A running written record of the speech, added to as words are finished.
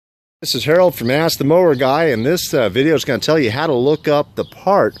This is Harold from Ask the Mower Guy, and this video is going to tell you how to look up the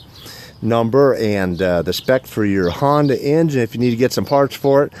part number and the spec for your Honda engine if you need to get some parts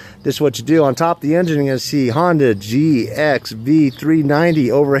for it. This is what you do. On top of the engine, you're going to see Honda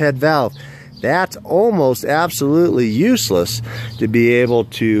GXV390 overhead valve. That's almost absolutely useless to be able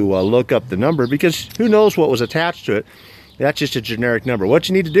to look up the number because who knows what was attached to it. That's just a generic number. What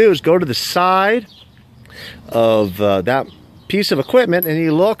you need to do is go to the side of that piece of equipment and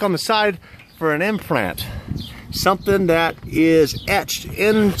you look on the side for an implant, something that is etched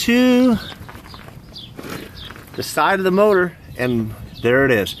into the side of the motor, and there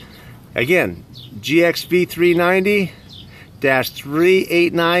it is. Again,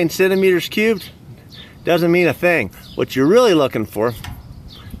 GXV390-389 centimeters cubed. Doesn't mean a thing. What you're really looking for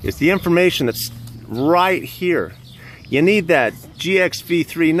is the information that's right here. You need that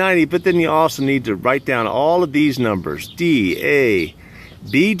GXV390, but then you also need to write down all of these numbers, D, A,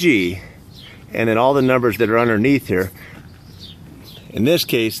 B, G, and then all the numbers that are underneath here. In this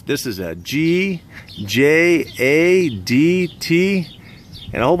case, this is a G, J, A, D, T,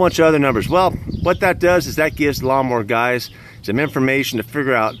 and a whole bunch of other numbers. Well, what that does is that gives lawnmower guys some information to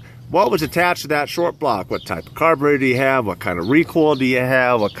figure out what was attached to that short block. What type of carburetor do you have? What kind of recoil do you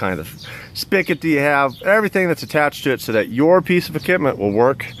have? What kind of spigot do you have? Everything that's attached to it so that your piece of equipment will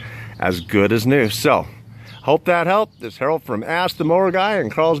work as good as new. So, hope that helped. This is Harold from Ask the Mower Guy in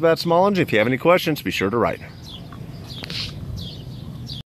Carlsbad, Small Engine. If you have any questions, be sure to write.